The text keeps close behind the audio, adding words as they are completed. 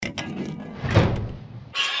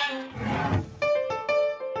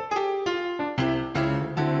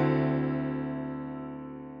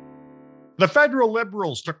The federal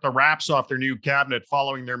Liberals took the wraps off their new cabinet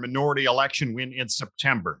following their minority election win in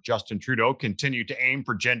September. Justin Trudeau continued to aim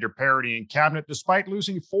for gender parity in cabinet despite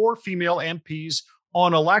losing 4 female MPs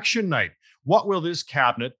on election night. What will this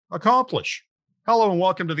cabinet accomplish? Hello and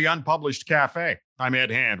welcome to the Unpublished Cafe. I'm Ed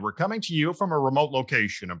Hand. We're coming to you from a remote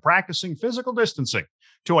location and practicing physical distancing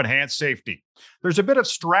to enhance safety. There's a bit of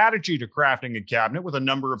strategy to crafting a cabinet with a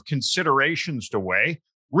number of considerations to weigh.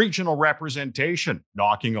 Regional representation,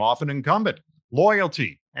 knocking off an incumbent,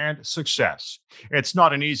 loyalty, and success. It's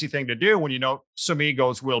not an easy thing to do when you know some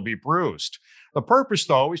egos will be bruised. The purpose,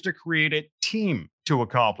 though, is to create a team to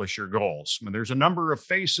accomplish your goals. And there's a number of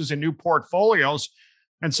faces in new portfolios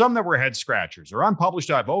and some that were head scratchers. Our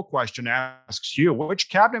Unpublished.vote question asks you, which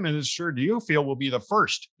cabinet minister do you feel will be the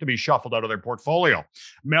first to be shuffled out of their portfolio?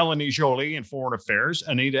 Melanie Joly in Foreign Affairs,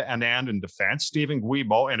 Anita Anand in Defense, Stephen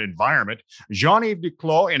Guilbeault in Environment, Jean-Yves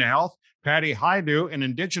Duclos in Health, Patty Hajdu in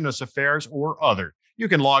Indigenous Affairs, or other. You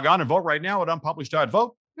can log on and vote right now at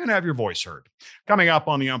Unpublished.vote and have your voice heard. Coming up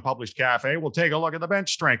on the Unpublished Cafe, we'll take a look at the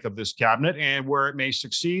bench strength of this cabinet and where it may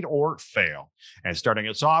succeed or fail. And starting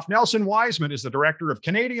us off, Nelson Wiseman is the Director of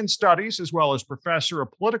Canadian Studies as well as Professor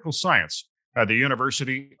of Political Science at the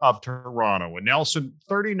University of Toronto. And Nelson,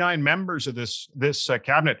 39 members of this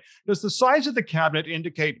cabinet. Does the size of the cabinet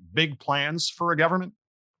indicate big plans for a government?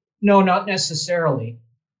 No, not necessarily.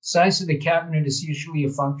 Size of the cabinet is usually a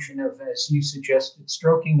function of, as you suggested,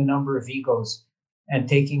 stroking the number of egos and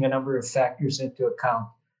taking a number of factors into account.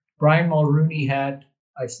 Brian Mulroney had,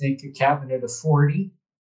 I think, a cabinet of 40,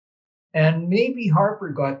 and maybe Harper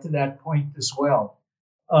got to that point as well.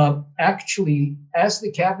 Actually, as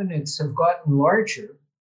the cabinets have gotten larger,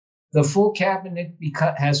 the full cabinet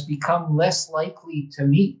has become less likely to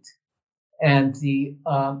meet, and the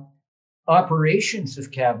operations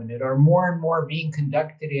of cabinet are more and more being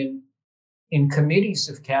conducted in committees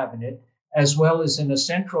of cabinet, as well as in a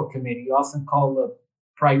central committee, often called the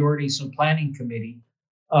Priorities and Planning Committee,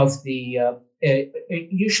 of the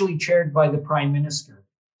usually chaired by the Prime Minister.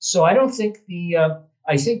 So I don't think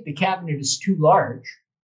I think the cabinet is too large,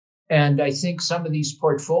 and I think some of these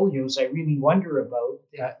portfolios I really wonder about.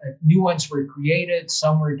 New ones were created,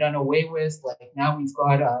 some were done away with. Like now we've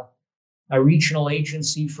got a regional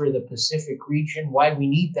agency for the Pacific region. Why we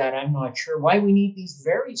need that, I'm not sure. Why we need these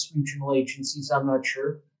various regional agencies, I'm not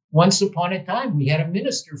sure. Once upon a time, we had a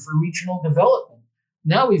minister for regional development.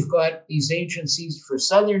 Now we've got these agencies for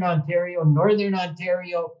Southern Ontario, Northern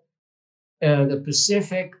Ontario, the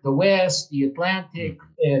Pacific, the West, the Atlantic,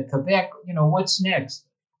 Quebec. What's next?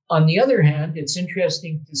 On the other hand, it's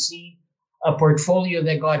interesting to see a portfolio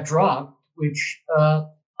that got dropped, which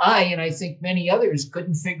I think many others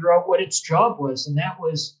couldn't figure out what its job was. And that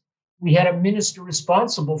was, we had a minister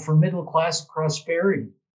responsible for middle-class prosperity,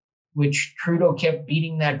 which Trudeau kept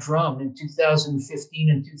beating that drum in 2015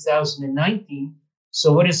 and 2019.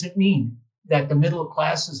 So what does it mean? That the middle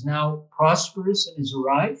class is now prosperous and has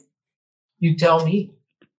arrived? You tell me.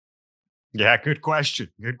 Yeah, good question.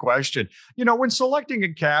 Good question. When selecting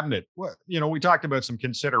a cabinet, we talked about some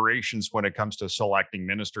considerations when it comes to selecting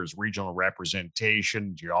ministers, regional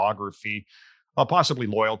representation, geography, possibly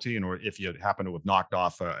loyalty, and or if you happen to have knocked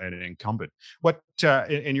off an incumbent. What,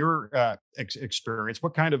 in your experience,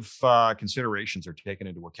 what kind of considerations are taken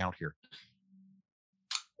into account here?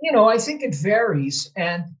 I think it varies.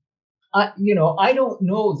 And, I don't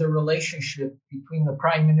know the relationship between the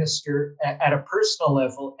Prime Minister at a personal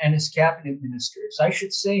level and his cabinet ministers. I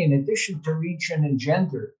should say, in addition to region and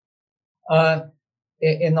gender,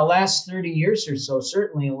 in the last 30 years or so,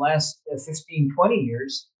 certainly in the last 15, 20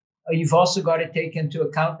 years, you've also got to take into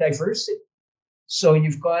account diversity. So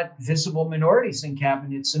you've got visible minorities in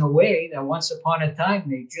cabinets in a way that once upon a time,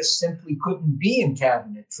 they just simply couldn't be in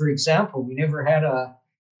cabinet. For example, we never had a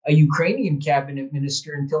Ukrainian cabinet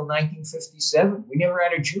minister until 1957. We never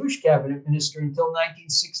had a Jewish cabinet minister until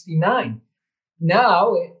 1969.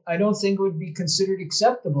 Now, I don't think it would be considered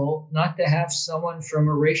acceptable not to have someone from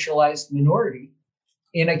a racialized minority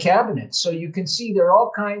in a cabinet. So you can see there are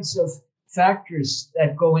all kinds of factors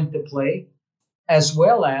that go into play, as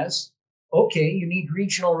well as, okay, you need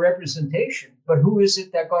regional representation, but who is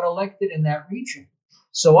it that got elected in that region?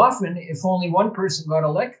 So often, if only one person got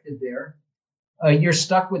elected there, you're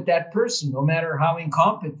stuck with that person, no matter how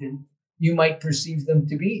incompetent you might perceive them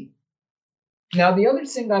to be. Now, the other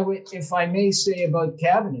thing if I may say about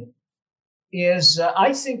cabinet, is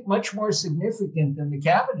I think much more significant than the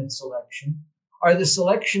cabinet selection are the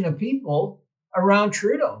selection of people around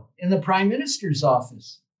Trudeau in the Prime Minister's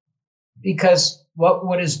office. Because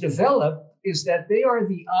what is developed is that they are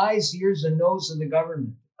the eyes, ears, and nose of the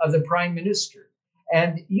government, of the Prime Minister.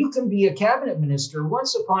 And you can be a cabinet minister.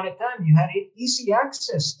 Once upon a time, you had easy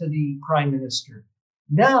access to the prime minister.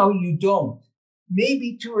 Now you don't.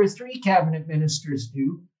 Maybe 2 or 3 cabinet ministers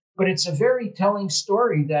do, but it's a very telling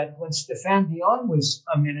story that when Stéphane Dion was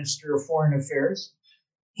a minister of foreign affairs,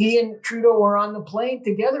 he and Trudeau were on the plane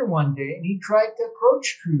together one day, and he tried to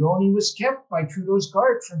approach Trudeau, and he was kept by Trudeau's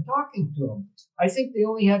guard from talking to him. I think they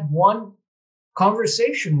only had one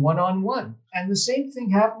conversation, one-on-one. And the same thing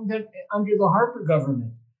happened under the Harper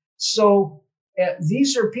government. So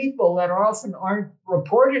these are people that often aren't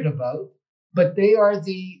reported about, but they are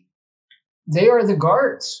the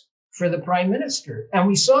guards for the prime minister. And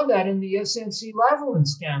we saw that in the SNC-Lavalin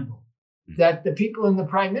scandal, that the people in the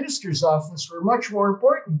prime minister's office were much more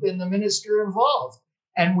important than the minister involved.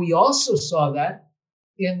 And we also saw that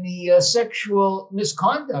in the sexual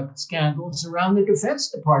misconduct scandals around the Defense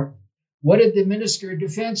Department. What did the Minister of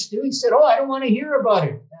Defense do? He said, I don't want to hear about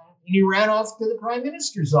it. And he ran off to the Prime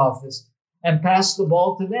Minister's office and passed the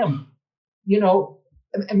ball to them.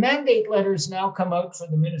 Mandate letters now come out for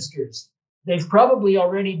the ministers. They've probably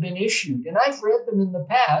already been issued. And I've read them in the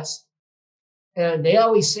past. They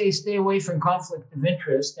always say stay away from conflict of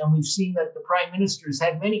interest. And we've seen that the Prime Ministers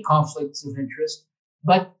had many conflicts of interest.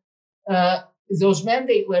 But those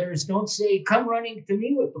mandate letters don't say, come running to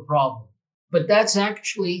me with the problem. But that's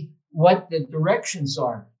actually what the directions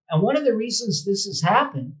are. And one of the reasons this has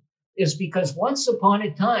happened is because once upon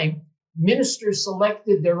a time, ministers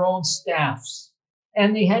selected their own staffs,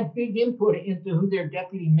 and they had big input into who their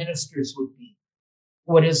deputy ministers would be.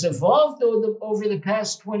 What has evolved over the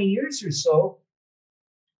past 20 years or so,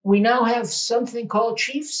 we now have something called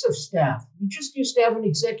chiefs of staff. We just used to have an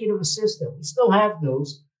executive assistant. We still have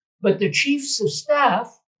those, but the chiefs of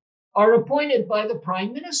staff are appointed by the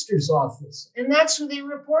prime minister's office, and that's who they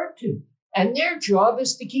report to. And their job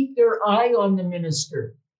is to keep their eye on the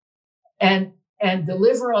minister and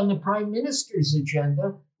deliver on the prime minister's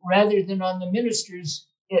agenda rather than on the minister's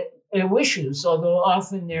wishes, although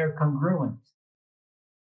often they're congruent.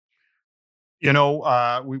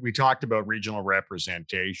 We talked about regional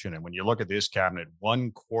representation, and when you look at this cabinet,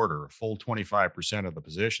 1/4, a full 25% of the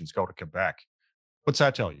positions go to Quebec. What's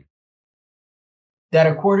that tell you? That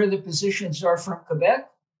a quarter of the positions are from Quebec?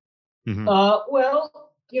 Mm-hmm.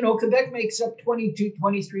 Quebec makes up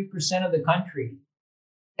 23% of the country.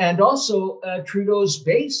 And also, Trudeau's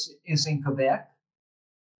base is in Quebec.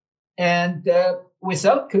 And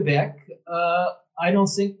without Quebec, I don't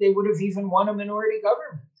think they would have even won a minority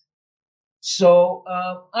government. So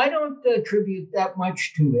I don't attribute that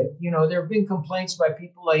much to it. There have been complaints by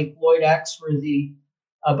people like Lloyd Axworthy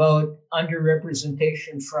about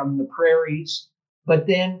underrepresentation from the prairies. But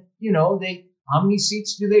then, how many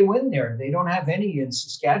seats do they win there? They don't have any in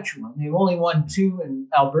Saskatchewan. They've only won 2 in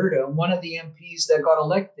Alberta. One of the MPs that got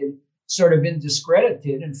elected sort of been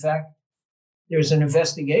discredited. In fact, there's an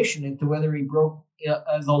investigation into whether he broke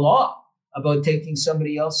the law about taking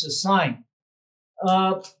somebody else's sign.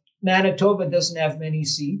 Manitoba doesn't have many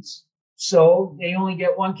seats, so they only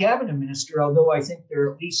get 1 cabinet minister, although I think there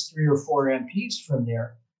are at least 3 or 4 MPs from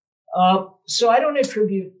there. So I don't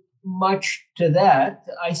attribute much to that.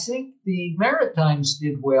 I think the Maritimes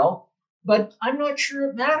did well, but I'm not sure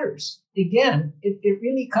it matters. Again, it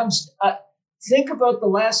really comes, think about the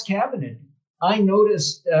last cabinet. I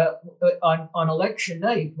noticed on election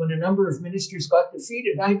night, when a number of ministers got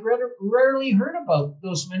defeated, I'd rarely heard about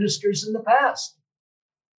those ministers in the past.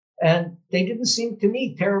 And they didn't seem to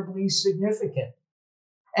me terribly significant.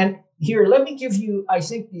 And here, let me give you, I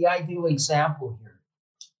think, the ideal example here.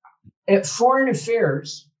 At Foreign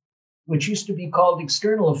Affairs, which used to be called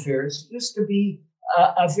External Affairs, used to be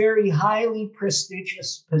a very highly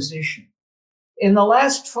prestigious position. In the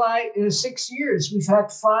last 6 years, we've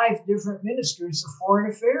had 5 different ministers of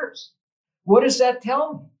foreign affairs. What does that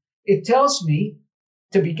tell me? It tells me,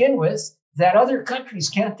 to begin with, that other countries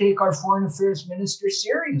can't take our foreign affairs minister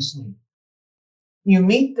seriously. You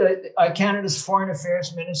meet Canada's foreign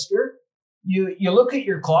affairs minister, you look at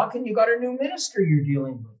your clock and you got a new minister you're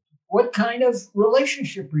dealing with. What kind of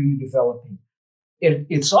relationship are you developing?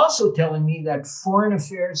 It's also telling me that foreign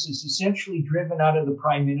affairs is essentially driven out of the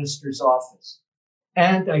prime minister's office.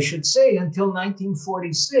 And I should say, until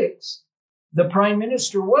 1946, the prime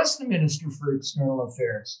minister was the minister for external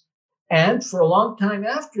affairs. And for a long time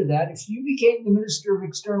after that, if you became the minister of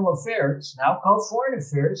external affairs, now called foreign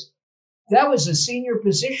affairs, that was a senior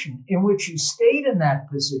position in which you stayed in that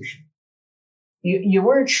position. You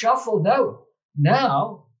weren't shuffled out.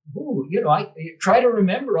 Now, I try to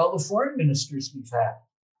remember all the foreign ministers we've had.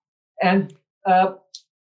 And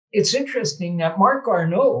it's interesting that Marc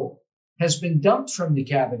Garneau has been dumped from the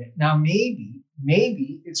cabinet. Now, maybe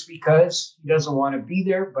maybe it's because he doesn't want to be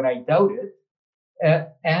there, but I doubt it.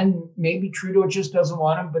 And maybe Trudeau just doesn't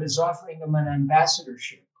want him, but is offering him an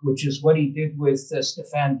ambassadorship, which is what he did with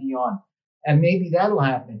Stéphane Dion. And maybe that'll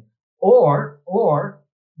happen. Or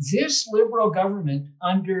this Liberal government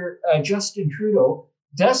under Justin Trudeau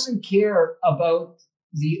doesn't care about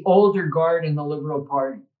the older guard in the Liberal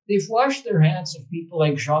Party. They've washed their hands of people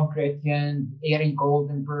like Jean Chrétien, Eric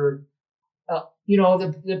Goldenberg,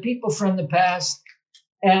 the people from the past.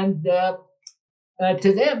 And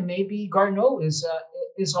to them, maybe Garneau is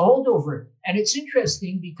a holdover. And it's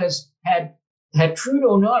interesting because had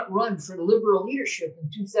Trudeau not run for the Liberal leadership in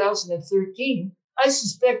 2013, I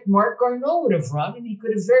suspect Marc Garneau would have run, and he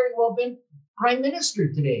could have very well been prime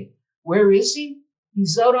minister today. Where is he?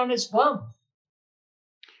 He's out on his bum.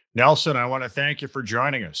 Nelson, I want to thank you for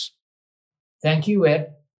joining us. Thank you,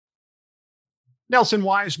 Ed. Nelson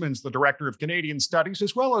Wiseman's the Director of Canadian Studies,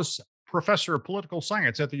 as well as Professor of Political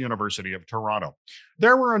Science at the University of Toronto.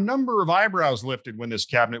 There were a number of eyebrows lifted when this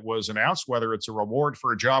cabinet was announced, whether it's a reward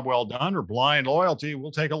for a job well done or blind loyalty.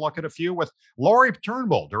 We'll take a look at a few with Laurie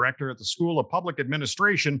Turnbull, Director at the School of Public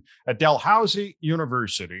Administration at Dalhousie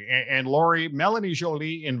University, and Laurie, Melanie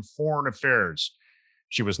Joly in Foreign Affairs.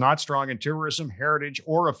 She was not strong in tourism, heritage,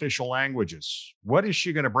 or official languages. What is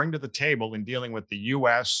she going to bring to the table in dealing with the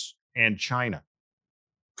U.S. and China?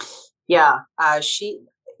 Yeah,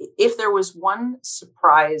 if there was one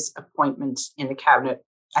surprise appointment in the cabinet,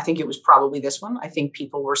 I think it was probably this one. I think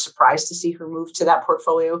people were surprised to see her move to that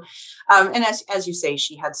portfolio. And as you say,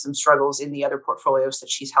 she had some struggles in the other portfolios that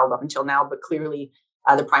she's held up until now, but clearly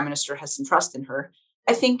the prime minister has some trust in her.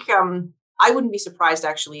 I think I wouldn't be surprised,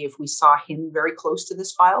 actually, if we saw him very close to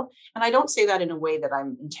this file. And I don't say that in a way that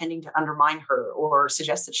I'm intending to undermine her or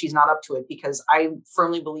suggest that she's not up to it, because I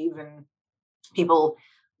firmly believe in people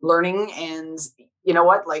learning, and you know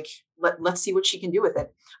what, let's see what she can do with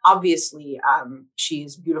it. Obviously,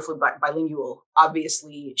 she's beautifully bilingual.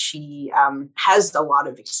 Obviously, she has a lot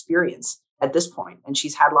of experience at this point, and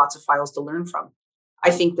she's had lots of files to learn from. I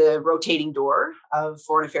think the rotating door of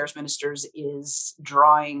foreign affairs ministers is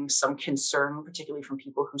drawing some concern, particularly from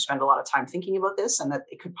people who spend a lot of time thinking about this, and that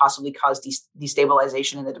it could possibly cause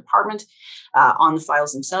destabilization in the department on the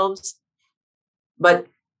files themselves. But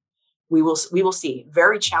we will see.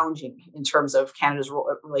 Very challenging in terms of Canada's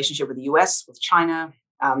relationship with the U.S., with China,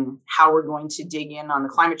 how we're going to dig in on the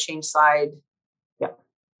climate change side. Yeah.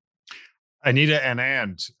 Anita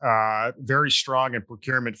Anand, very strong in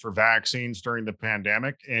procurement for vaccines during the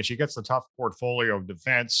pandemic, and she gets the tough portfolio of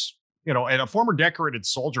defense. And a former decorated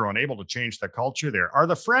soldier unable to change the culture there. Are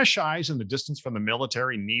the fresh eyes and the distance from the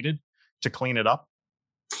military needed to clean it up?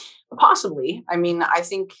 Possibly. I mean, I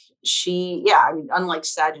think unlike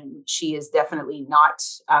Sajjan, she is definitely not,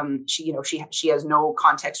 she has no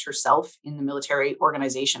context herself in the military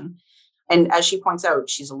organization. And as she points out,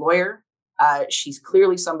 she's a lawyer. She's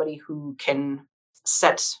clearly somebody who can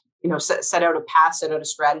set out a path, set out a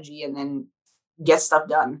strategy, and then get stuff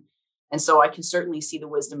done. And so I can certainly see the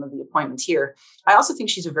wisdom of the appointment here. I also think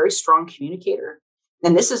she's a very strong communicator.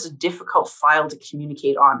 And this is a difficult file to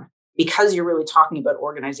communicate on, because you're really talking about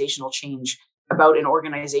organizational change, about an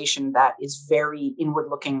organization that is very inward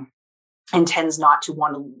looking and tends not to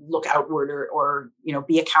want to look outward or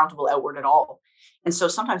be accountable outward at all. And so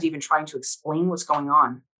sometimes even trying to explain what's going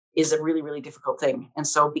on is a really, really difficult thing. And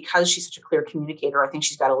so because she's such a clear communicator, I think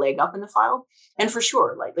she's got a leg up in the file. And for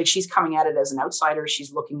sure, like she's coming at it as an outsider.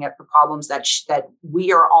 She's looking at the problems that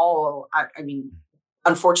we are all,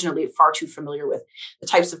 unfortunately, far too familiar with, the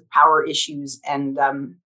types of power issues and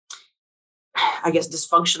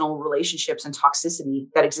dysfunctional relationships and toxicity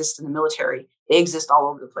that exist in the military. They exist all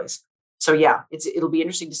over the place. So yeah, it'll be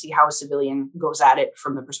interesting to see how a civilian goes at it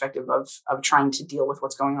from the perspective of trying to deal with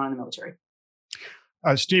what's going on in the military.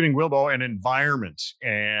 Stephen Guilbeault, an environment,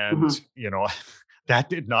 and that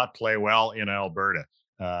did not play well in Alberta.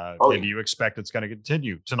 Do you expect it's going to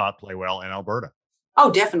continue to not play well in Alberta? Oh,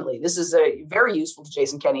 definitely. This is very useful to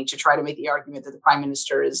Jason Kenney to try to make the argument that the prime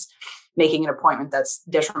minister is making an appointment that's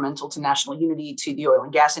detrimental to national unity, to the oil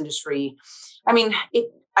and gas industry. I mean,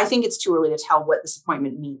 I think it's too early to tell what this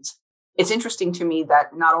appointment means. It's interesting to me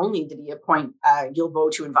that not only did he appoint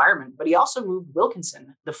Guilbeault to environment, but he also moved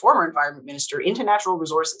Wilkinson, the former environment minister, into natural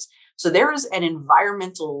resources. So there is an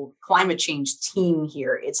environmental climate change team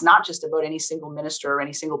here. It's not just about any single minister or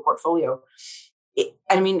any single portfolio.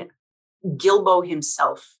 Guilbeault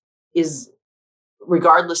himself is,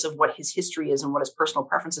 regardless of what his history is and what his personal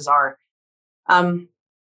preferences are,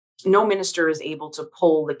 no minister is able to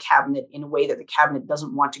pull the cabinet in a way that the cabinet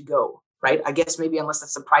doesn't want to go, right? I guess maybe unless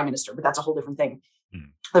that's the prime minister, but that's a whole different thing.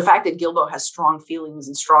 The fact that Guilbeault has strong feelings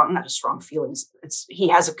and not just strong feelings, he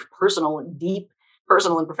has a deep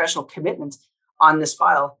personal and professional commitment on this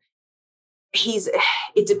file.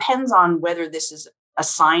 It depends on whether this is a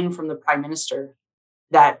sign from the Prime Minister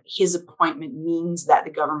that his appointment means that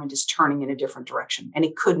the government is turning in a different direction. And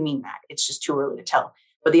it could mean that. It's just too early to tell.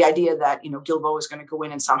 But the idea that, Guilbeault is going to go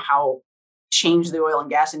in and somehow change the oil and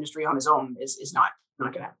gas industry on his own is not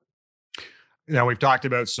going to happen. Now, we've talked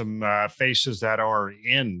about some faces that are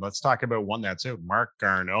in. Let's talk about one that's out, Marc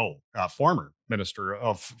Garneau, former Minister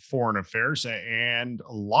of Foreign Affairs. And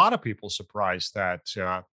a lot of people surprised that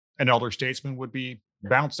an elder statesman would be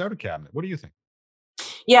bounced out of cabinet. What do you think?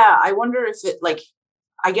 Yeah, I wonder if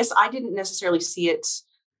I guess I didn't necessarily see it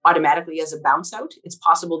automatically as a bounce out. It's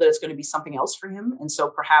possible that it's going to be something else for him. And so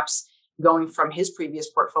perhaps going from his previous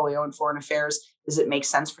portfolio in foreign affairs, does it make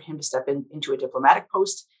sense for him to step into a diplomatic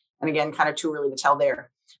post? And again, kind of too early to tell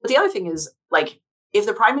there. But the other thing is, if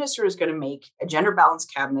the Prime Minister is going to make a gender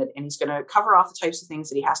balanced cabinet and he's going to cover off the types of things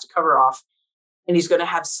that he has to cover off, and he's going to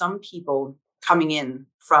have some people coming in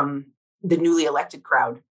from the newly elected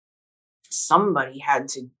crowd, somebody had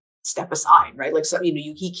to step aside, right?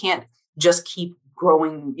 He can't just keep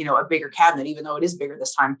growing, a bigger cabinet, even though it is bigger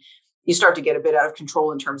this time. You start to get a bit out of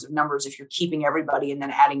control in terms of numbers if you're keeping everybody and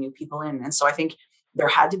then adding new people in. And so I think there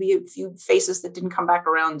had to be a few faces that didn't come back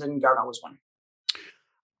around, and Garneau was one.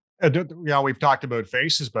 We've talked about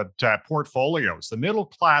faces, but portfolios. The middle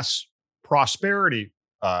class prosperity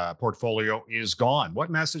portfolio is gone.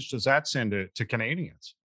 What message does that send to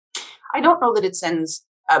Canadians? I don't know that it sends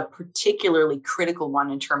a particularly critical one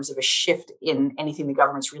in terms of a shift in anything the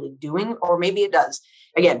government's really doing, or maybe it does.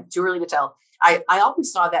 Again, too early to tell. I always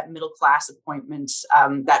saw that middle class appointment,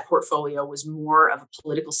 that portfolio was more of a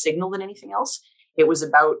political signal than anything else. It was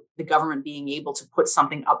about the government being able to put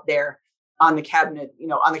something up there on the cabinet,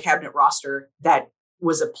 on the cabinet roster that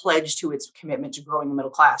was a pledge to its commitment to growing the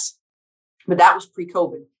middle class. But that was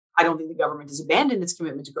pre-COVID. I don't think the government has abandoned its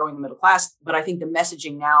commitment to growing the middle class, but I think the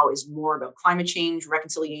messaging now is more about climate change,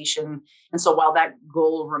 reconciliation. And so while that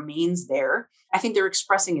goal remains there, I think they're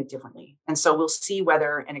expressing it differently. And so we'll see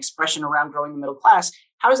whether an expression around growing the middle class,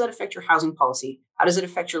 how does that affect your housing policy? How does it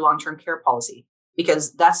affect your long-term care policy?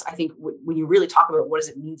 Because that's, I think, when you really talk about what does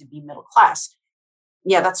it mean to be middle class,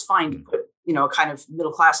 yeah, that's fine to put, a kind of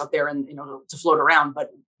middle class up there and, to float around, but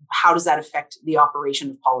how does that affect the operation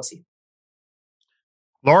of policy?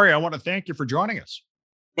 Laurie, I want to thank you for joining us.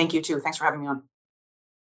 Thank you, too. Thanks for having me on.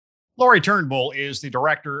 Laurie Turnbull is the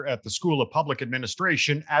director at the School of Public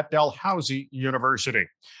Administration at Dalhousie University.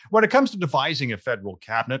 When it comes to devising a federal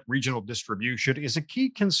cabinet, regional distribution is a key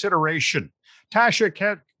consideration.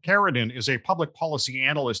 Tasha Carradine is a public policy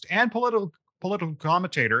analyst and political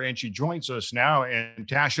commentator, and she joins us now. And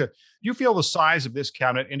Tasha, you feel the size of this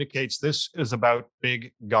cabinet indicates this is about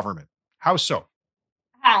big government. How so?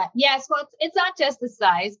 Yes, well, it's not just the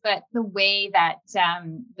size, but the way that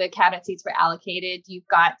the cabinet seats were allocated. You've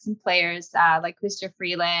got some players like Chrystia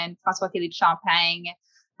Freeland, François Philippe Champagne,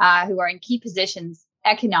 who are in key positions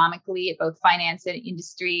economically at both finance and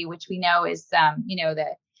industry, which we know is,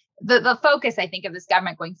 the focus, I think, of this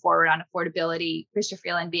government going forward on affordability. Chrystia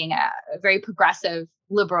Freeland being a very progressive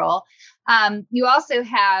liberal. You also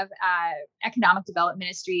have economic development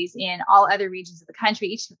ministries in all other regions of the country,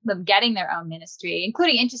 each of them getting their own ministry,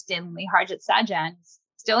 including, interestingly, Harjit Sajjan,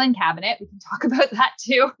 still in cabinet. We can talk about that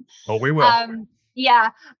too. Oh, we will. And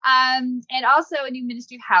also a new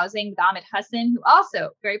Ministry of Housing with Ahmed Hassan, who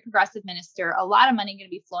also very progressive minister. A lot of money going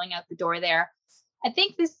to be flowing out the door there. I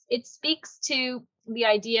think it speaks to the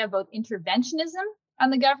idea of both interventionism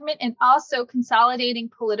on the government and also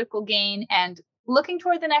consolidating political gain and looking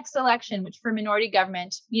toward the next election, which for minority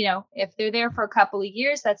government, if they're there for a couple of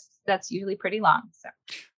years, that's usually pretty long. So,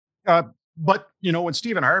 but when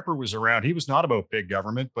Stephen Harper was around, he was not about big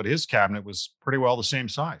government, but his cabinet was pretty well the same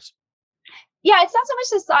size. Yeah, it's not so much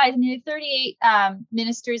the size. I mean, 38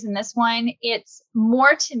 ministers in this one. It's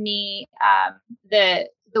more to me the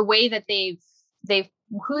way that they've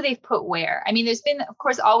who they've put where. I mean, there's been, of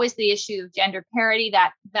course, always the issue of gender parity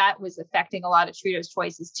that was affecting a lot of Trudeau's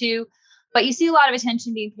choices too. But you see a lot of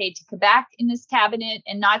attention being paid to Quebec in this cabinet,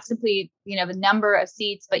 and not simply, the number of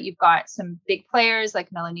seats, but you've got some big players like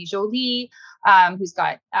Mélanie Joly, who's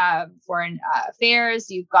got foreign affairs.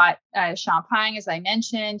 You've got Champagne, as I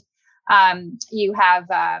mentioned. You have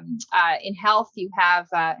in health, you have,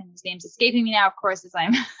 and his name's escaping me now, of course, as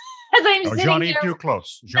I'm sitting Jean-Yves here.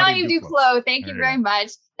 Duclos. Jean-Yves Duclos. Thank you very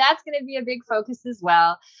much. That's going to be a big focus as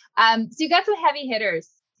well. So you got some heavy hitters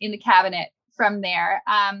in the cabinet from there.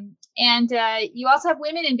 And you also have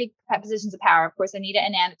women in big positions of power. Of course, Anita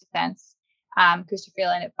Anand at Defense. Christopher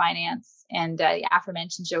Freeland at finance, and the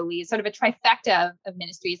aforementioned Jolie, sort of a trifecta of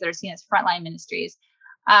ministries that are seen as frontline ministries.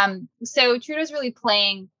 So Trudeau's really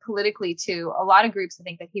playing politically to a lot of groups, I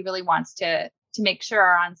think, that he really wants to make sure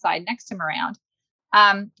are on side next to him around.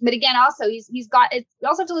 But again, also he's got it. We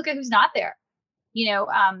also have to look at who's not there.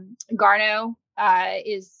 Garneau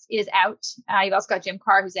is out. You've also got Jim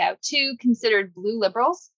Carr, who's out. Two considered blue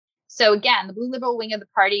liberals. So again, the blue liberal wing of the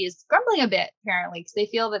party is grumbling a bit, apparently, because they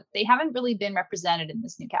feel that they haven't really been represented in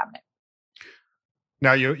this new cabinet.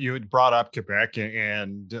 Now, you had brought up Quebec,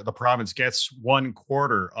 and the province gets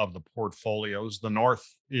 1/4 of the portfolios. The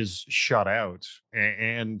North is shut out,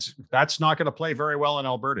 and that's not going to play very well in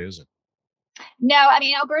Alberta, is it? No, I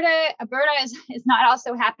mean, Alberta is not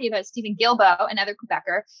also happy about Stephen Guilbeault, another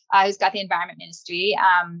Quebecer, who's got the environment ministry.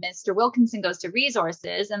 Minister Wilkinson goes to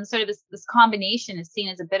resources, and sort of this combination is seen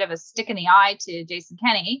as a bit of a stick in the eye to Jason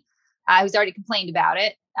Kenney, who's already complained about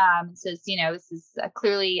it. Says, this is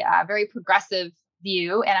clearly a very progressive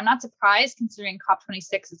view, and I'm not surprised considering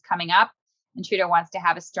COP26 is coming up, and Trudeau wants to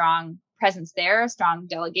have a strong presence there, a strong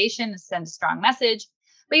delegation, to send a strong message.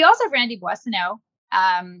 But you also have Randy Boissonnault,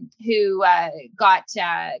 who got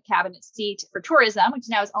cabinet seat for tourism, which is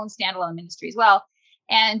now his own standalone ministry as well.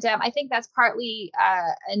 And I think that's partly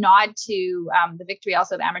a nod to the victory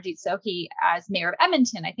also of Amarjeet Sohi as mayor of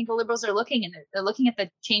Edmonton. I think the Liberals are looking at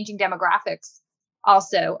the changing demographics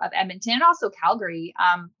also of Edmonton and also Calgary,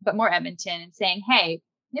 but more Edmonton, and saying, hey,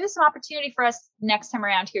 maybe there's some opportunity for us next time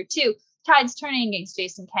around here too. Tide's turning against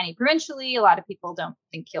Jason Kenney provincially. A lot of people don't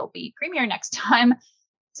think he'll be premier next time.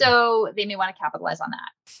 So they may want to capitalize on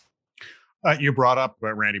that. You brought up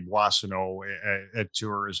Randy Boissonnault at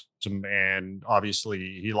tourism, and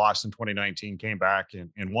obviously he lost in 2019, came back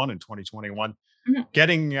and won in 2021. Mm-hmm.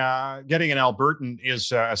 Getting an Albertan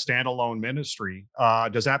is a standalone ministry.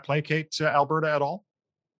 Does that placate Alberta at all?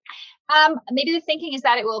 Maybe the thinking is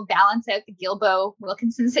that it will balance out the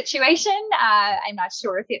Guilbeault-Wilkinson situation. I'm not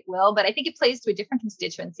sure if it will, but I think it plays to a different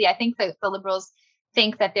constituency. I think that the Liberals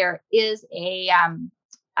think that there is a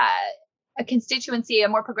constituency, a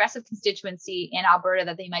more progressive constituency in Alberta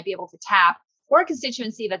that they might be able to tap, or a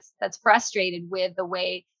constituency that's frustrated with the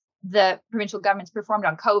way the provincial government's performed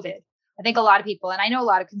on COVID. I think a lot of people, and I know a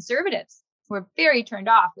lot of Conservatives, were very turned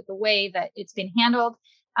off with the way that it's been handled.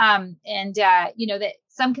 That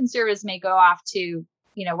some Conservatives may go off to,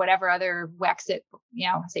 whatever other Wexit,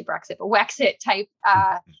 say Brexit, but Wexit type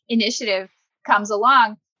initiative comes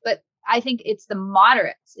along. But I think it's the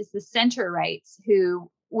moderates, it's the center rights who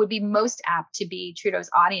would be most apt to be Trudeau's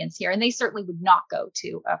audience here. And they certainly would not go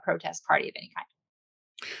to a protest party of any kind.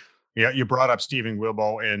 Yeah, you brought up Stephen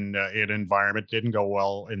Guilbeault, and environment didn't go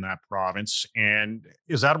well in that province. And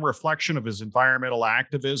is that a reflection of his environmental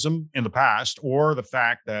activism in the past, or the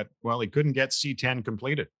fact that, he couldn't get C10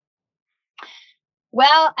 completed?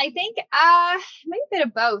 Well, I think maybe a bit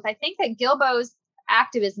of both. I think that Guilbeault's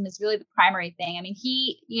activism is really the primary thing. I mean,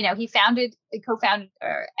 he co-founded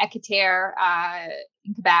Équiterre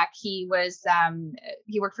in Quebec. He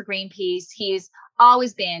worked for Greenpeace. He's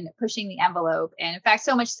always been pushing the envelope, and in fact,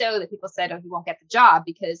 so much so that people said, "Oh, he won't get the job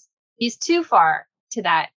because he's too far to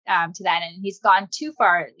that end. He's gone too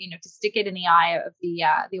far, to stick it in the eye of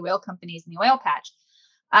the oil companies and the oil patch."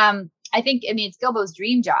 I think, it's Guilbeault's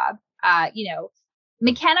dream job.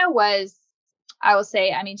 McKenna was, I will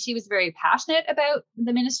say, she was very passionate about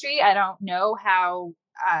the ministry. I don't know how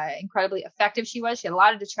incredibly effective she was. She had a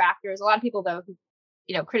lot of detractors, a lot of people, though, who,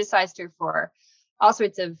 criticized her for all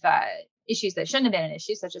sorts of issues that shouldn't have been an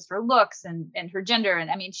issue, such as her looks and her gender.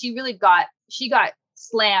 And she really got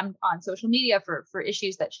slammed on social media for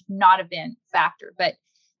issues that should not have been a factor. But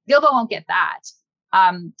Guilbeault won't get that.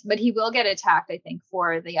 But he will get attacked, I think,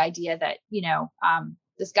 for the idea that,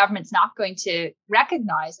 this government's not going to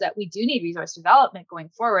recognize that we do need resource development going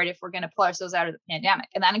forward if we're going to pull ourselves out of the pandemic.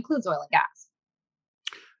 And that includes oil and gas.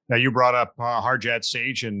 Now, you brought up Harjit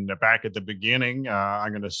Sajjan back at the beginning.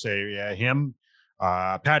 I'm going to say him,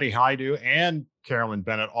 Patty Hajdu, and Carolyn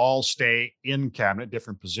Bennett all stay in cabinet,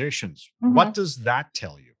 different positions. Mm-hmm. What does that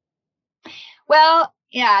tell you? Well,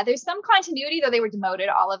 yeah, there's some continuity, though they were demoted,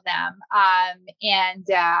 all of them. I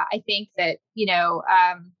think that,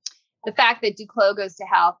 the fact that Duclos goes to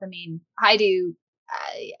health, Hajdu,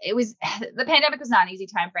 the pandemic was not an easy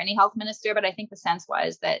time for any health minister, but I think the sense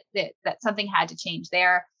was that something had to change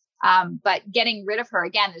there. But getting rid of her,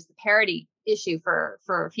 again, there's the parity issue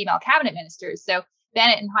for female cabinet ministers. So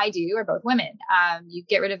Bennett and Hajdu are both women. You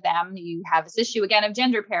get rid of them, you have this issue again of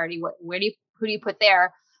gender parity. Who do you put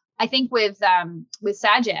there? I think with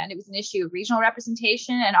Sajjan, it was an issue of regional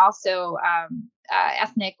representation and also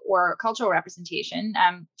ethnic or cultural representation.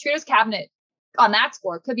 Trudeau's cabinet on that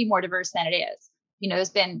score could be more diverse than it is. There's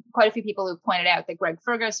been quite a few people who pointed out that Greg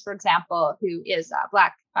Fergus, for example, who is a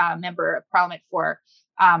Black member of Parliament for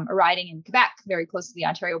a riding in Quebec, very close to the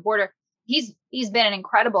Ontario border. He's been an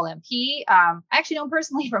incredible MP. I actually know him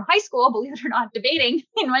personally from high school, believe it or not, debating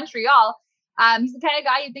in Montreal. He's the kind of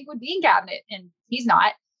guy you'd think would be in cabinet, and he's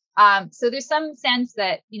not. So there's some sense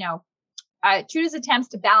that, Trudeau's attempts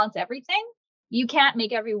to balance everything, you can't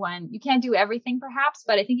do everything perhaps,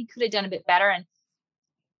 but I think he could have done a bit better. And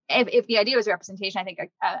if the idea was representation, I think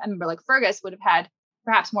a member like Fergus would have had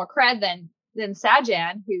perhaps more cred than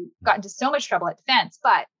Sajjan, who got into so much trouble at defense,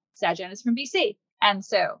 but Sajjan is from BC. And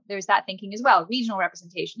so there's that thinking as well. Regional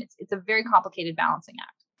representation, it's a very complicated balancing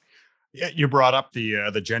act. Yeah, you brought up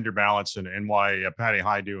the gender balance and why Patty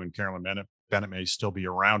Hajdu and Carolyn Bennett may still be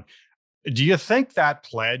around. Do you think that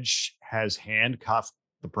pledge has handcuffed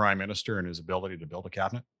the Prime Minister and his ability to build a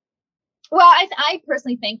cabinet? Well, I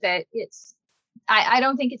personally think that I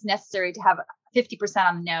don't think it's necessary to have 50%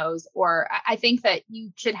 on the nose, or I think that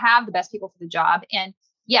you should have the best people for the job. And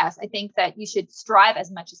yes, I think that you should strive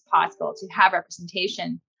as much as possible to have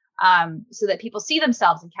representation so that people see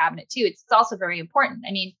themselves in cabinet too. It's also very important.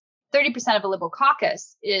 I mean, 30% of a Liberal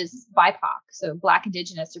caucus is BIPOC, so Black,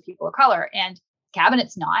 Indigenous, or people of color, and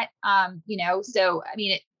cabinet's not. So I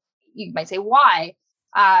mean, you might say why.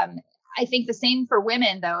 I think the same for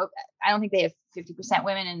women, though. I don't think they have 50%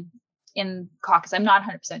 women in caucus. I'm not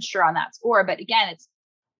 100% sure on that score, but again,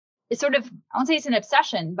 it's sort of, I won't say it's an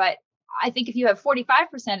obsession, but I think if you have 45%,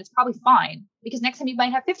 it's probably fine, because next time you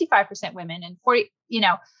might have 55% women and 40.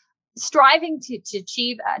 Striving to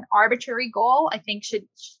achieve an arbitrary goal, I think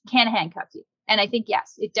can handcuff you. And I think,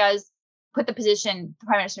 yes, it does put the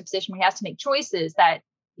Prime Minister in a position where he has to make choices that,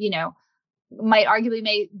 might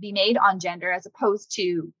arguably be made on gender, as opposed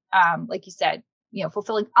to, like you said,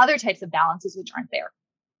 fulfilling other types of balances which aren't there.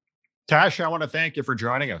 Tasha, I want to thank you for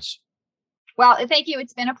joining us. Well, thank you.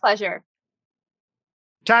 It's been a pleasure.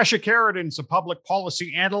 Tasha Kheiriddin's a public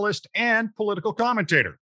policy analyst and political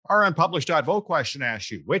commentator. Our unpublished.vote question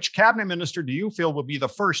asks you, which cabinet minister do you feel will be the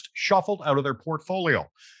first shuffled out of their portfolio?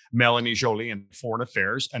 Melanie Joly in Foreign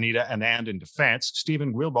Affairs, Anita Anand in Defense,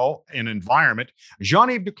 Stephen Guilbeault in Environment,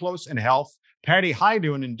 Jean-Yves Duclos in Health, Patty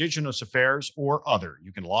Hajdu in Indigenous Affairs, or other.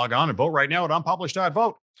 You can log on and vote right now at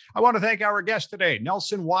unpublished.vote. I want to thank our guest today,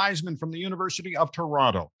 Nelson Wiseman from the University of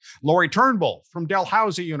Toronto, Laurie Turnbull from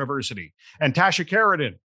Dalhousie University, and Tasha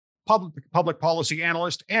Kheiriddin, public policy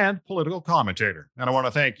analyst and political commentator. And I want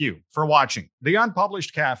to thank you for watching The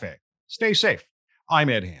Unpublished Cafe. Stay safe. I'm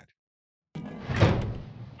Ed Hand.